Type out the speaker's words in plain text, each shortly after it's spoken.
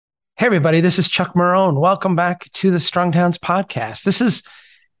Hey, everybody, this is Chuck Marone. Welcome back to the Strong Towns podcast. This is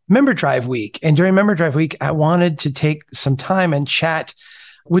Member Drive Week. And during Member Drive Week, I wanted to take some time and chat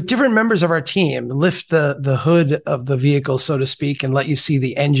with different members of our team, lift the hood of the vehicle, so to speak, and let you see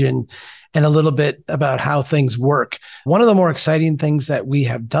the engine and a little bit about how things work. One of the more exciting things that we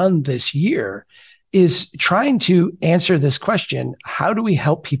have done this year is trying to answer this question: how do we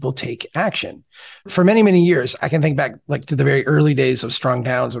help people take action? For many, many years, I can think back like to the very early days of Strong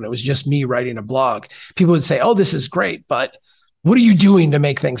Towns when it was just me writing a blog. People would say, "Oh, this is great, but what are you doing to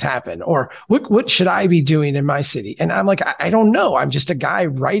make things happen?" Or what should I be doing in my city? And I'm like, I don't know. I'm just a guy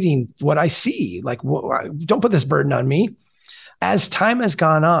writing what I see. Like, don't put this burden on me. As time has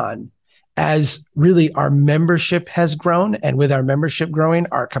gone on, as really our membership has grown, and with our membership growing,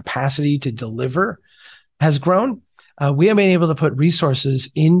 our capacity to deliver has grown, we have been able to put resources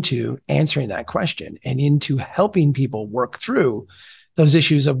into answering that question and into helping people work through those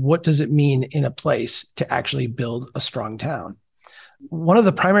issues of what does it mean in a place to actually build a strong town. One of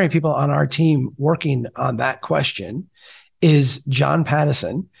the primary people on our team working on that question is John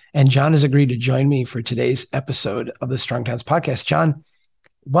Pattison, and John has agreed to join me for today's episode of the Strong Towns podcast. John,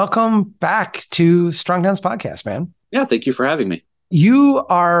 welcome back to Strong Towns podcast, man. Yeah, thank you for having me. You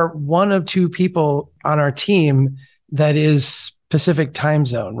are one of two people on our team that is Pacific time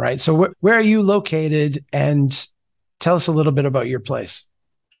zone, right? So where are you located? And tell us a little bit about your place.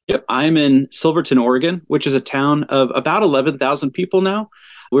 Yep, I'm in Silverton, Oregon, which is a town of about 11,000 people now.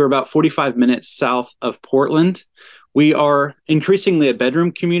 We're about 45 minutes south of Portland. We are increasingly a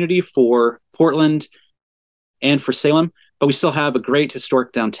bedroom community for Portland and for Salem, but we still have a great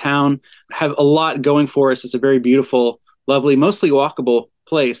historic downtown, have a lot going for us. It's a very beautiful, lovely, mostly walkable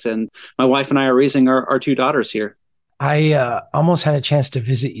place. And my wife and I are raising our two daughters here. I almost had a chance to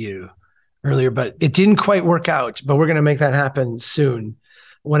visit you earlier, but it didn't quite work out. But we're going to make that happen soon.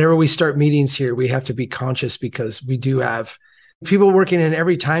 Whenever we start meetings here, we have to be conscious because we do have people working in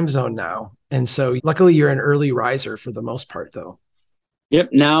every time zone now. And so luckily you're an early riser for the most part, though. Yep.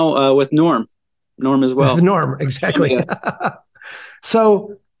 Now with Norm as well. With Norm, exactly. Yeah.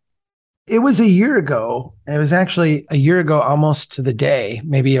 So it was a year ago. It was actually a year ago, almost to the day,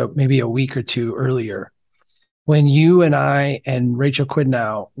 maybe a week or two earlier, when you and I and Rachel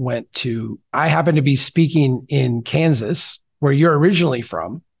Quidnow I happened to be speaking in Kansas, where you're originally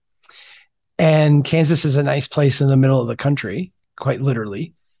from. And Kansas is a nice place in the middle of the country, quite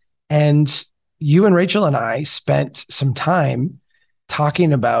literally. And you and Rachel and I spent some time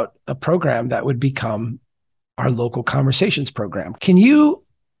talking about a program that would become our local conversations program. Can you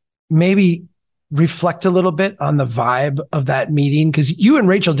maybe reflect a little bit on the vibe of that meeting? Because you and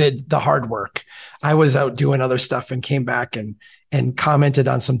Rachel did the hard work. I was out doing other stuff and came back and commented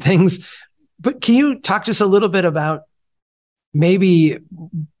on some things. But can you talk to us a little bit about maybe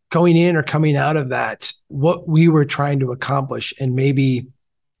going in or coming out of that, what we were trying to accomplish, and maybe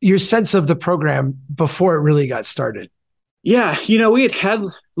your sense of the program before it really got started? Yeah, we had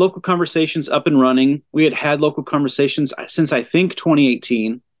local conversations up and running. We had local conversations since I think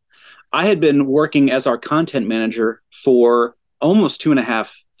 2018. I had been working as our content manager for almost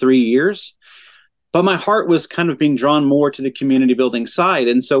 2.5, 3 years. But my heart was kind of being drawn more to the community building side.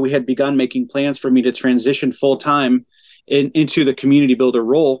 And so we had begun making plans for me to transition full time into the community builder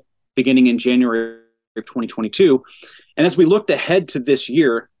role beginning in January of 2022. And as we looked ahead to this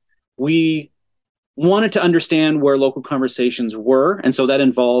year, we wanted to understand where local conversations were. And so that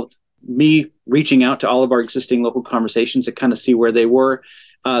involved me reaching out to all of our existing local conversations to kind of see where they were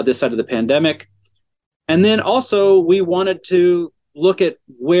this side of the pandemic. And then also we wanted to look at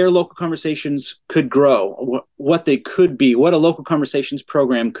where local conversations could grow, what they could be, what a local conversations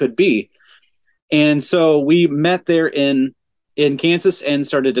program could be. And so we met there in Kansas and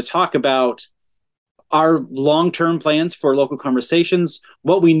started to talk about our long-term plans for local conversations,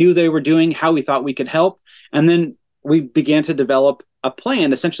 what we knew they were doing, how we thought we could help. And then we began to develop a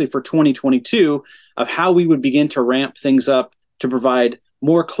plan essentially for 2022 of how we would begin to ramp things up to provide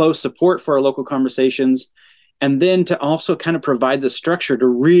more close support for our local conversations, and then to also kind of provide the structure to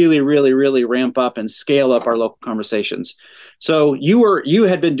really, really, really ramp up and scale up our local conversations. So you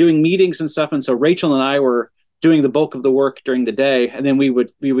had been doing meetings and stuff, and so Rachel and I were doing the bulk of the work during the day, and then we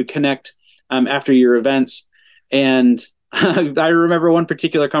would connect after your events. And I remember one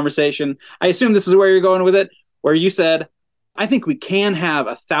particular conversation. I assume this is where you're going with it, where you said, "I think we can have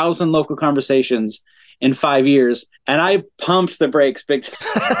 1,000 local conversations in 5 years," and I pumped the brakes big time.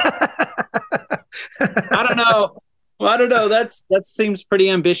 I don't know. That seems pretty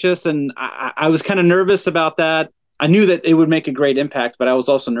ambitious, and I was kind of nervous about that. I knew that it would make a great impact, but I was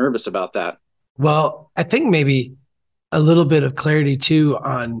also nervous about that. Well, I think maybe a little bit of clarity too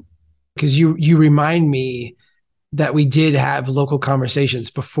on because you remind me that we did have local conversations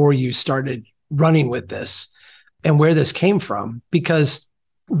before you started running with this and where this came from, because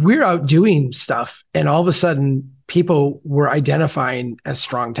we're out doing stuff and all of a sudden people were identifying as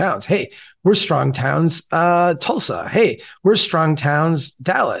strong towns. Hey, we're strong towns, Tulsa. Hey, we're strong towns,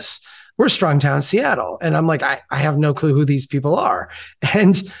 Dallas. We're strong towns, Seattle. And I'm like, I have no clue who these people are.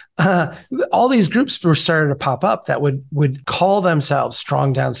 And all these groups were starting to pop up that would call themselves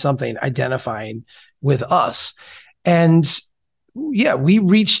strong town something, identifying with us. And yeah, we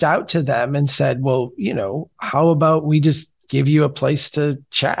reached out to them and said, well, how about we just give you a place to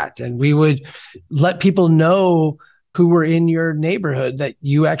chat? And we would let people know who were in your neighborhood that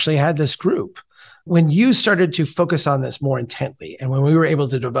you actually had this group. When you started to focus on this more intently, and when we were able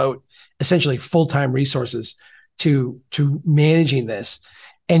to devote essentially full-time resources to managing this,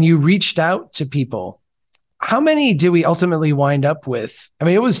 and you reached out to people, how many did we ultimately wind up with? I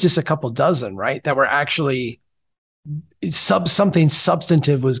mean, it was just a couple dozen, right? That were actually something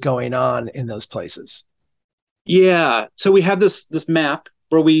substantive was going on in those places. Yeah. So we have this map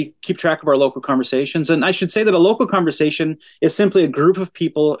where we keep track of our local conversations. And I should say that a local conversation is simply a group of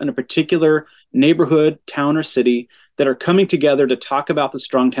people in a particular neighborhood, town, or city that are coming together to talk about the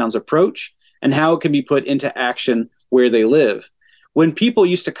Strong Towns approach and how it can be put into action where they live. When people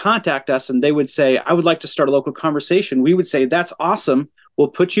used to contact us and they would say, I would like to start a local conversation, we would say, that's awesome. We'll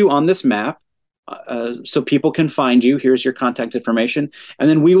put you on this map so people can find you. Here's your contact information. And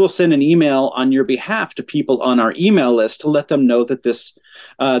then we will send an email on your behalf to people on our email list to let them know that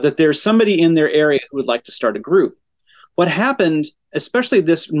that there's somebody in their area who would like to start a group. What happened, especially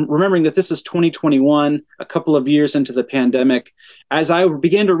remembering that this is 2021, a couple of years into the pandemic, as I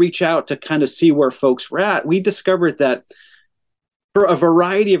began to reach out to kind of see where folks were at, we discovered that for a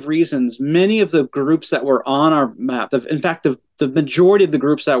variety of reasons, many of the groups that were on our map, in fact, the majority of the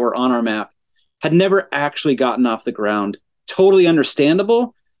groups that were on our map had never actually gotten off the ground. Totally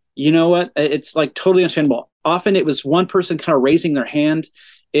understandable. You know what? It's like totally understandable. Often it was one person kind of raising their hand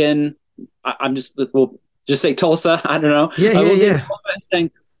we'll just say Tulsa. I don't know. Yeah. And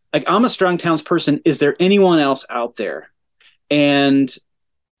saying, like, I'm a Strong Towns person. Is there anyone else out there? And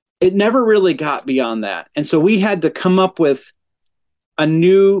it never really got beyond that. And so we had to come up with a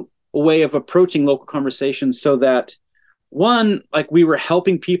new way of approaching local conversations so that, one, like, we were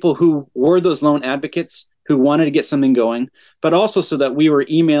helping people who were those lone advocates who wanted to get something going, but also so that we were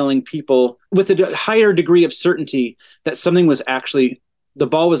emailing people with a higher degree of certainty that the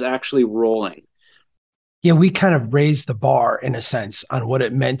ball was actually rolling. Yeah, we kind of raised the bar in a sense on what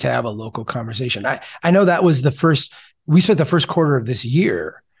it meant to have a local conversation. I know that was we spent the first quarter of this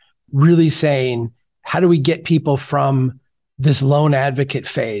year really saying, how do we get people from this lone advocate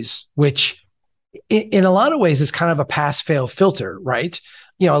phase, which in a lot of ways is kind of a pass-fail filter, right?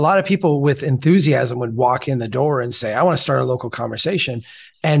 A lot of people with enthusiasm would walk in the door and say, I want to start a local conversation.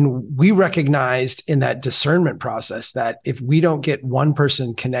 And we recognized in that discernment process that if we don't get one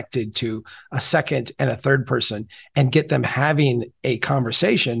person connected to a second and a third person and get them having a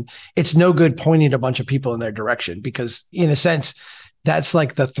conversation, it's no good pointing a bunch of people in their direction, because in a sense, that's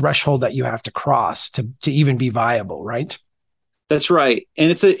like the threshold that you have to cross to even be viable, right? That's right.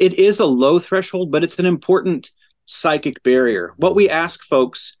 And it is a low threshold, but it's an important psychic barrier. What we ask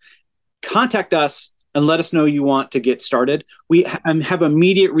folks, contact us and let us know you want to get started. We have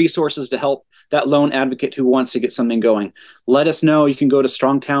immediate resources to help that lone advocate who wants to get something going. Let us know. You can go to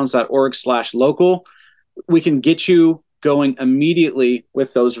strongtowns.org/local. We can get you going immediately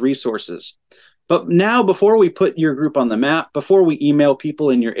with those resources. But now, before we put your group on the map, before we email people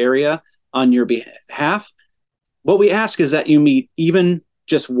in your area on your behalf, what we ask is that you meet even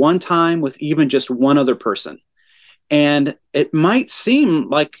just one time with even just one other person. And it might seem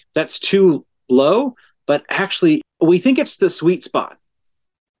like that's too low, but actually we think it's the sweet spot.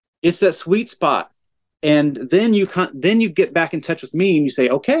 It's that sweet spot. And then you get back in touch with me and you say,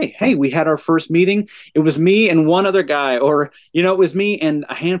 okay, hey, we had our first meeting. It was me and one other guy, or, it was me and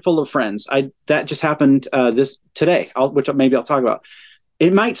a handful of friends. That just happened today, which maybe I'll talk about.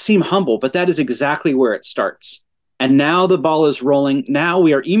 It might seem humble, but that is exactly where it starts. And now the ball is rolling. Now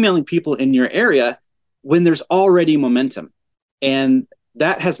we are emailing people in your area when there's already momentum. And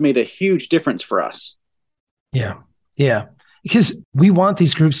that has made a huge difference for us. Yeah. Because we want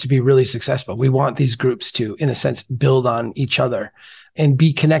these groups to be really successful. We want these groups to, in a sense, build on each other and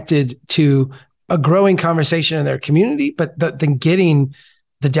be connected to a growing conversation in their community, but then getting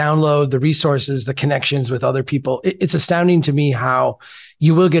the download, the resources, the connections with other people. It's astounding to me how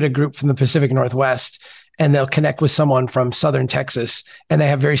you will get a group from the Pacific Northwest and they'll connect with someone from Southern Texas, and they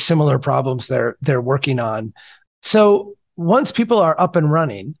have very similar problems they're working on. So once people are up and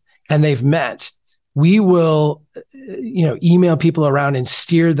running and they've met, we will, email people around and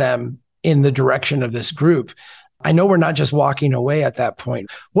steer them in the direction of this group. I know we're not just walking away at that point.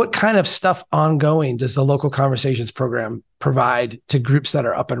 What kind of stuff ongoing does the Local Conversations program provide to groups that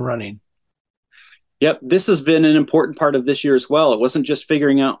are up and running? Yep, this has been an important part of this year as well. It wasn't just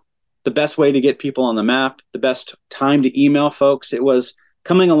figuring out the best way to get people on the map, the best time to email folks. It was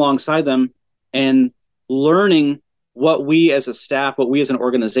coming alongside them and learning what we as a staff, what we as an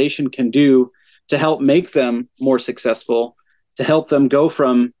organization can do to help make them more successful, to help them go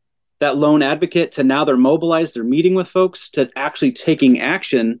from that lone advocate to now they're mobilized, they're meeting with folks, to actually taking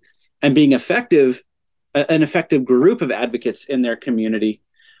action and being effective, an effective group of advocates in their community.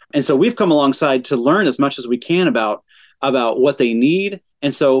 And so we've come alongside to learn as much as we can about what they need.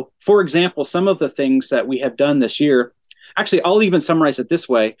 And so, for example, some of the things that we have done this year, actually, I'll even summarize it this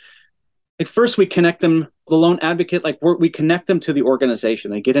way. Like, first, we connect them, the lone advocate, we connect them to the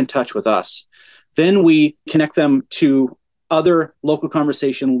organization. They get in touch with us. Then we connect them to other local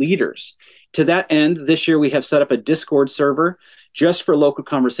conversation leaders. To that end, this year we have set up a Discord server just for local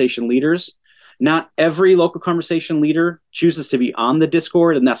conversation leaders. Not every local conversation leader chooses to be on the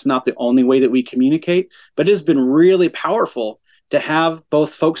Discord, and that's not the only way that we communicate, but it has been really powerful to have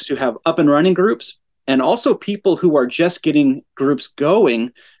both folks who have up and running groups and also people who are just getting groups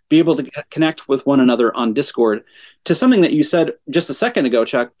going be able to connect with one another on Discord. To something that you said just a second ago,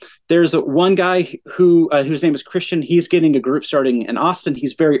 Chuck, there's one guy whose name is Christian. He's getting a group starting in Austin.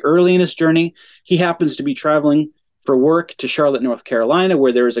 He's very early in his journey. He happens to be traveling for work to Charlotte, North Carolina,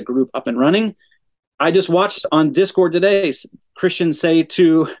 where there is a group up and running. I just watched on Discord today, Christian say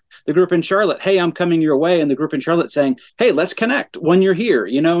to the group in Charlotte, "Hey, I'm coming your way." And the group in Charlotte saying, "Hey, let's connect when you're here."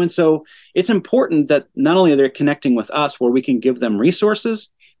 And so it's important that not only are they connecting with us where we can give them resources,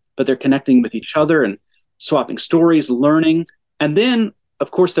 but they're connecting with each other and swapping stories, learning. And then, of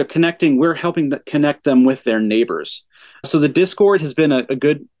course, they're connecting. We're helping to connect them with their neighbors. So the Discord has been a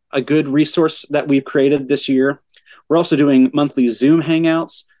good resource that we've created this year. We're also doing monthly Zoom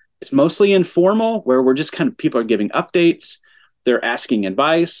hangouts. It's mostly informal, where we're just people are giving updates. They're asking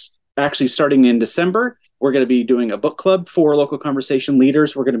advice. Actually, starting in December, we're going to be doing a book club for local conversation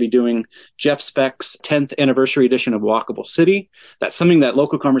leaders. We're going to be doing Jeff Speck's 10th anniversary edition of Walkable City. That's something that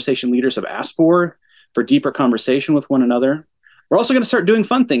local conversation leaders have asked for deeper conversation with one another. We're also going to start doing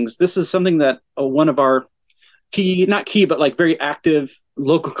fun things. This is something that one of our very active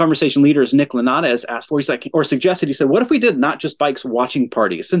local conversation leaders, Nick Lanata, has asked for. He's suggested, he said, what if we did not just bikes watching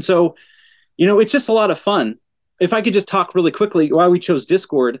parties? And so, it's just a lot of fun. If I could just talk really quickly why we chose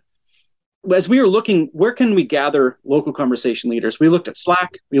Discord. As we were looking, where can we gather local conversation leaders? We looked at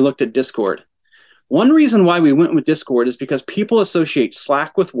Slack, we looked at Discord. One reason why we went with Discord is because people associate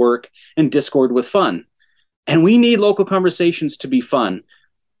Slack with work and Discord with fun. And we need local conversations to be fun.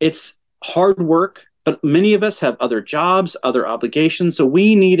 It's hard work, but many of us have other jobs, other obligations. So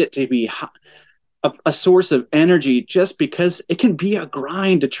we need it to be a source of energy, just because it can be a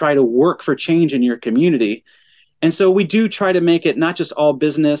grind to try to work for change in your community. And so we do try to make it not just all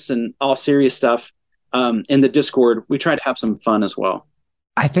business and all serious stuff. In the Discord, we try to have some fun as well.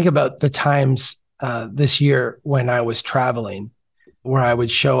 I think about the times this year when I was traveling, where I would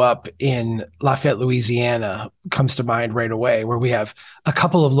show up in Lafayette, Louisiana, comes to mind right away, where we have a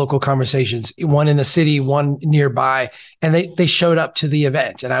couple of local conversations, one in the city, one nearby, and they showed up to the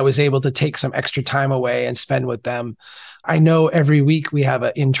event, and I was able to take some extra time away and spend with them. I know every week we have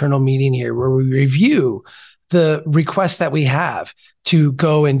an internal meeting here where we review the requests that we have to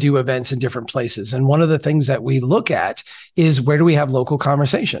go and do events in different places. And one of the things that we look at is, where do we have local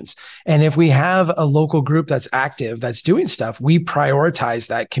conversations? And if we have a local group that's active, that's doing stuff, we prioritize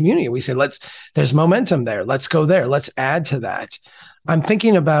that community. We say, there's momentum there. Let's go there. Let's add to that. I'm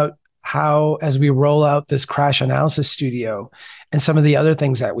thinking about how, as we roll out this crash analysis studio and some of the other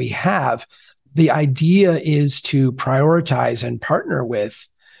things that we have, the idea is to prioritize and partner with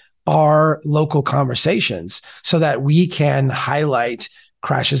our local conversations so that we can highlight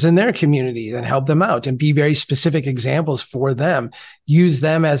crashes in their community and help them out and be very specific examples for them, use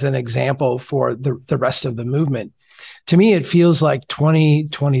them as an example for the rest of the movement. To me, it feels like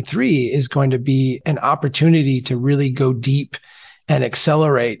 2023 is going to be an opportunity to really go deep and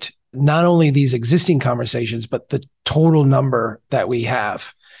accelerate not only these existing conversations, but the total number that we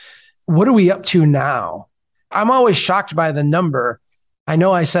have. What are we up to now? I'm always shocked by the number. I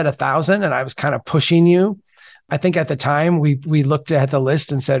know I said 1,000 and I was kind of pushing you. I think at the time we looked at the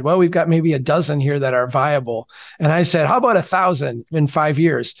list and said, well, we've got maybe a dozen here that are viable. And I said, how about 1,000 in 5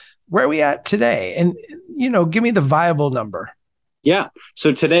 years? Where are we at today? And, give me the viable number. Yeah.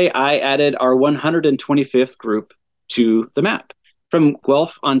 So today I added our 125th group to the map. from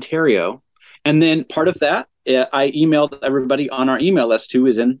Guelph, Ontario. And then part of that, I emailed everybody on our email list who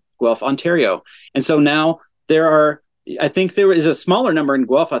is in Guelph, Ontario. And so now I think there is a smaller number in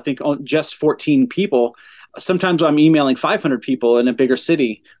Guelph, I think just 14 people. Sometimes I'm emailing 500 people in a bigger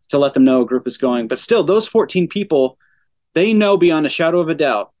city to let them know a group is going. But still, those 14 people, they know beyond a shadow of a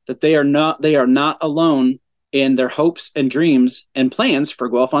doubt that they are not alone in their hopes and dreams and plans for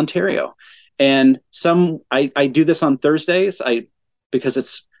Guelph, Ontario. And I do this on Thursdays because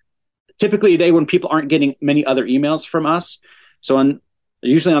it's typically a day when people aren't getting many other emails from us. So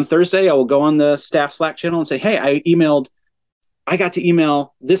usually on Thursday, I will go on the staff Slack channel and say, hey, I got to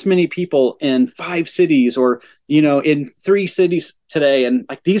email this many people in 5 cities or, in 3 cities today. And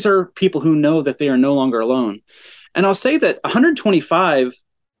like, these are people who know that they are no longer alone. And I'll say that 125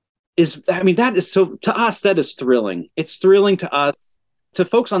 that is so, to us, that is thrilling. It's thrilling to us. To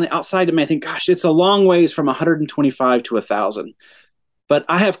folks on the outside of me, I think, gosh, it's a long ways from 125 to 1,000. But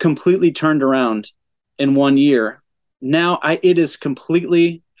I have completely turned around in 1 year. Now it is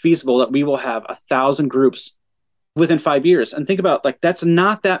completely feasible that we will have 1,000 groups within 5 years. And think about, like, that's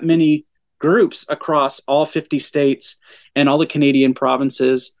not that many groups across all 50 states and all the Canadian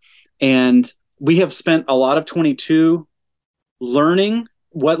provinces. And we have spent a lot of 22 learning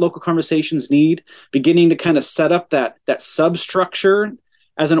what local conversations need, beginning to kind of set up that substructure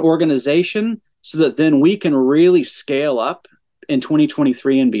as an organization so that then we can really scale up in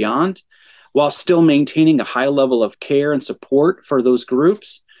 2023 and beyond, while still maintaining a high level of care and support for those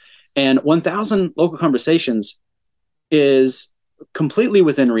groups. And 1,000 local conversations is completely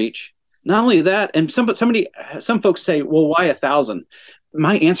within reach. Not only that, and some folks say, well, why 1,000?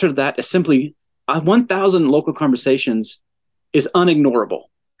 My answer to that is simply 1,000 local conversations is unignorable.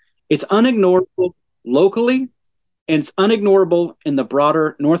 It's unignorable locally, and it's unignorable in the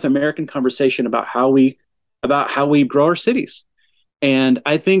broader North American conversation about how we grow our cities. And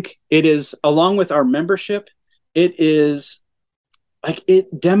I think it is, along with our membership, it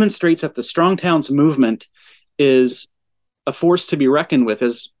demonstrates that the Strong Towns movement is a force to be reckoned with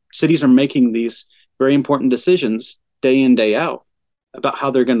as cities are making these very important decisions day in, day out about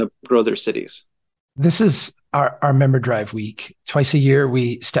how they're going to grow their cities. This is our member drive week. Twice a year,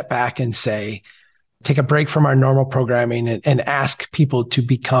 we step back and take a break from our normal programming and ask people to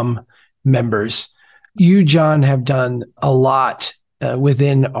become members. You, John, have done a lot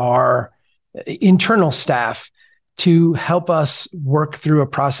within our internal staff to help us work through a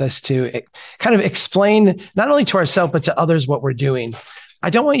process to kind of explain not only to ourselves, but to others what we're doing. I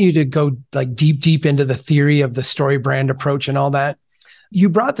don't want you to go like deep into the theory of the story brand approach and all that. You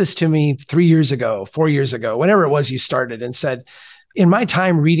brought this to me 3 years ago, 4 years ago, whenever it was you started, and said, in my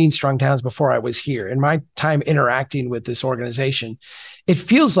time reading Strong Towns before I was here, in my time interacting with this organization, it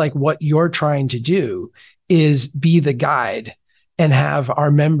feels like what you're trying to do is be the guide and have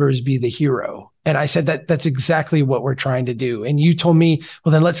our members be the hero. And I said that's exactly what we're trying to do. And you told me,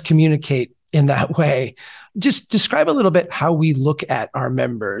 well, then let's communicate in that way. Just describe a little bit how we look at our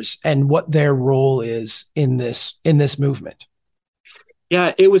members and what their role is in this movement.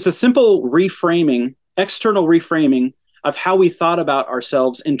 Yeah, it was a simple reframing, external reframing of how we thought about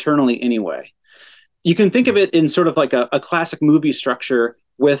ourselves internally anyway. You can think of it in sort of like a classic movie structure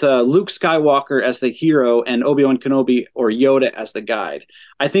with Luke Skywalker as the hero and Obi-Wan Kenobi or Yoda as the guide.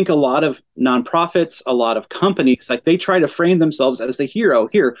 I think a lot of nonprofits, a lot of companies, like they try to frame themselves as the hero.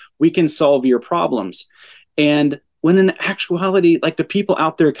 Here, we can solve your problems. And when in actuality, like the people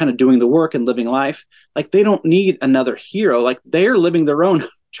out there kind of doing the work and living life, like they don't need another hero. Like they're living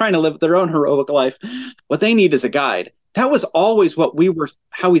trying to live their own heroic life. What they need is a guide. That was always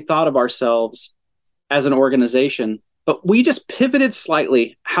how we thought of ourselves as an organization. But we just pivoted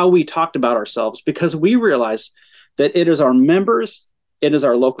slightly how we talked about ourselves because we realized that it is our members, it is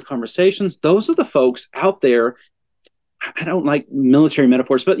our local conversations. Those are the folks out there. I don't like military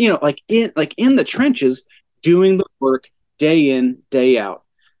metaphors, but like in the trenches, doing the work day in, day out.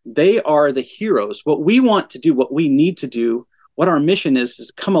 They are the heroes. What we want to do, what we need to do, what our mission is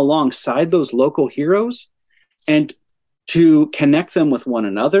to come alongside those local heroes and to connect them with one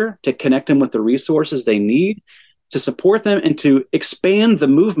another, to connect them with the resources they need, to support them, and to expand the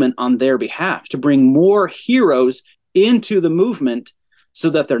movement on their behalf, to bring more heroes into the movement so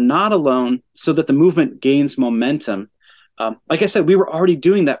that they're not alone, so that the movement gains momentum. Like I said, we were already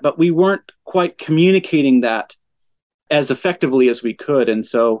doing that, but we weren't quite communicating that as effectively as we could. And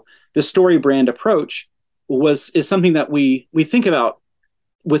so the story brand approach is something that we think about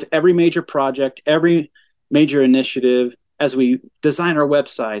with every major project, every major initiative as we design our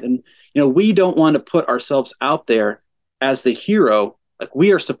website. And, we don't want to put ourselves out there as the hero. Like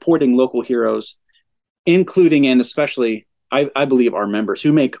we are supporting local heroes, including and especially I believe, our members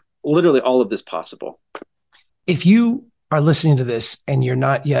who make literally all of this possible. If you are listening to this and you're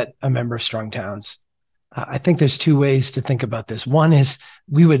not yet a member of Strong Towns, I think there's two ways to think about this. One is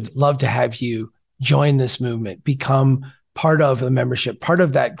we would love to have you join this movement, become part of the membership, part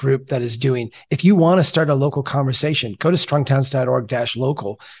of that group that is doing. If you want to start a local conversation, go to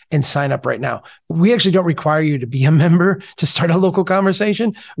strongtowns.org/local and sign up right now. We actually don't require you to be a member to start a local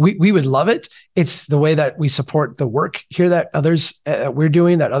conversation. We would love it. It's the way that we support the work here that others we're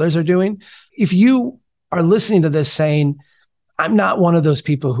doing, that others are doing. If you are listening to this saying, I'm not one of those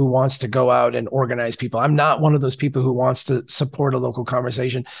people who wants to go out and organize people. I'm not one of those people who wants to support a local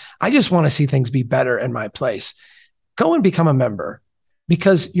conversation. I just want to see things be better in my place. Go and become a member,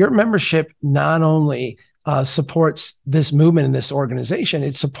 because your membership not only supports this movement and this organization,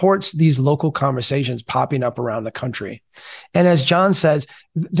 it supports these local conversations popping up around the country. And as John says,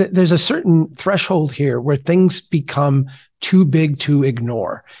 there's a certain threshold here where things become too big to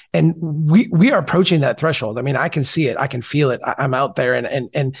ignore. And we are approaching that threshold. I mean, I can see it. I can feel it. I'm out there,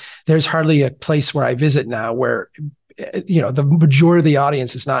 and there's hardly a place where I visit now where the majority of the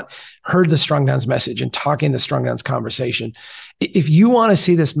audience has not heard the Strong Towns message and talking the Strong Towns conversation. If you want to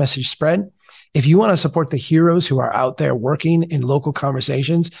see this message spread, if you want to support the heroes who are out there working in local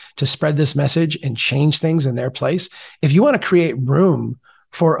conversations to spread this message and change things in their place, if you want to create room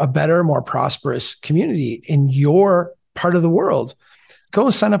for a better, more prosperous community in your part of the world, go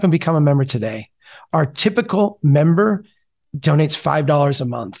sign up and become a member today. Our typical member donates $5 a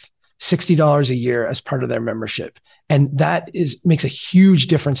month, $60 a year as part of their membership. And that makes a huge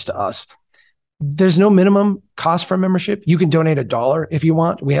difference to us. There's no minimum cost for a membership. You can donate $1 if you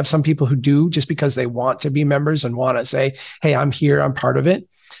want. We have some people who do just because they want to be members and want to say, hey, I'm here, I'm part of it.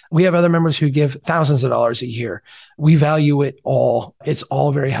 We have other members who give thousands of dollars a year. We value it all. It's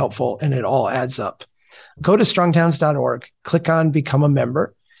all very helpful and it all adds up. Go to strongtowns.org, click on Become a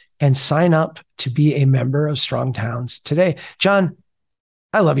Member, and sign up to be a member of Strong Towns today. John,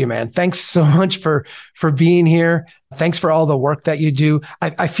 I love you, man. Thanks so much for being here. Thanks for all the work that you do.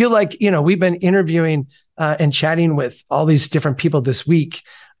 I feel like, we've been interviewing and chatting with all these different people this week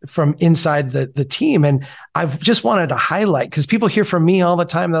from inside the team. And I've just wanted to highlight, because people hear from me all the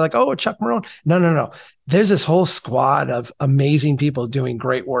time. They're like, oh, Chuck Marohn. No. There's this whole squad of amazing people doing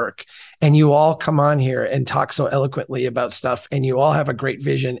great work. And you all come on here and talk so eloquently about stuff. And you all have a great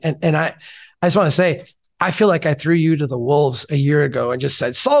vision. And I just want to say, I feel like I threw you to the wolves a year ago and just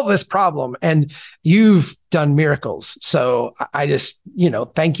said, solve this problem. And you've done miracles. So I just,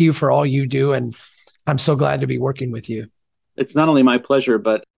 thank you for all you do. And I'm so glad to be working with you. It's not only my pleasure,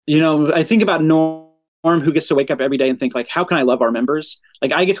 but, I think about Norm, who gets to wake up every day and think, like, how can I love our members?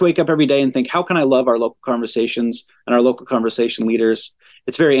 Like, I get to wake up every day and think, how can I love our local conversations and our local conversation leaders?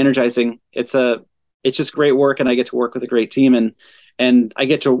 It's very energizing. It's just great work. And I get to work with a great team. And I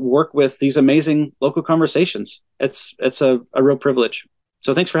get to work with these amazing local conversations. It's a real privilege.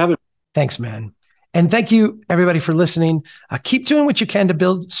 So thanks for having me. Thanks, man. And thank you, everybody, for listening. Keep doing what you can to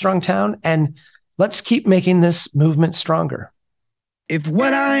build Strong Town, and let's keep making this movement stronger. If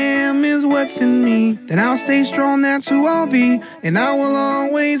what I am is what's in me, then I'll stay strong, that's who I'll be. And I will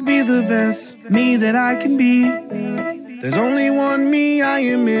always be the best me that I can be. There's only one me, I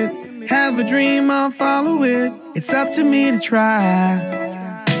admit. Have a dream, I'll follow it. It's up to me to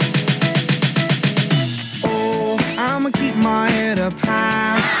try. Oh, I'ma keep my head up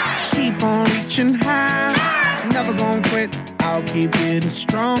high. Keep on reaching high. Never gonna quit, I'll keep getting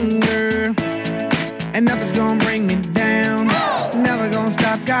stronger. And nothing's gonna bring me down. Never gonna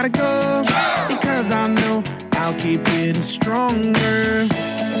stop, gotta go. Because I know I'll keep getting stronger.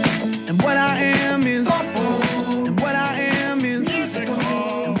 And what I am is thoughtful. And what I am is musical.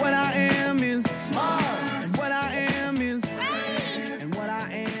 And what I am is smart. And what I am is and what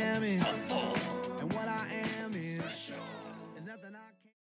I am is helpful. And what I am is there's nothing I can't